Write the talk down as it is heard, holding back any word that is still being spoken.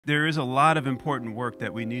There is a lot of important work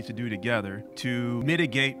that we need to do together to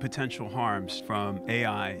mitigate potential harms from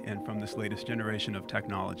AI and from this latest generation of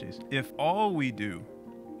technologies. If all we do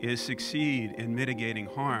is succeed in mitigating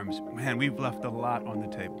harms, man, we've left a lot on the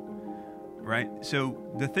table, right?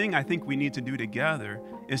 So the thing I think we need to do together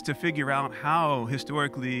is to figure out how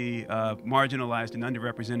historically marginalized and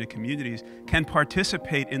underrepresented communities can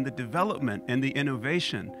participate in the development and the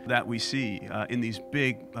innovation that we see in these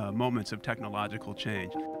big moments of technological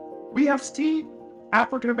change. We have seen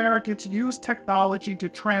African Americans use technology to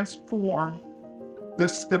transform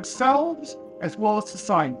themselves as well as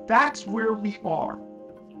society. That's where we are.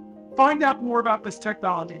 Find out more about this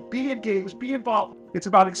technology. Be engaged, be involved. It's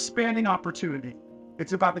about expanding opportunity.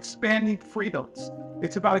 It's about expanding freedoms.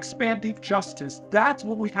 It's about expanding justice. That's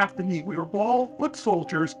what we have to need. We are all foot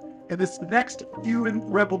soldiers in this next human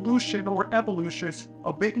revolution or evolution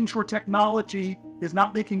of making sure technology is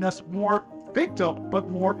not making us more victim, but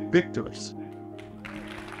more victors.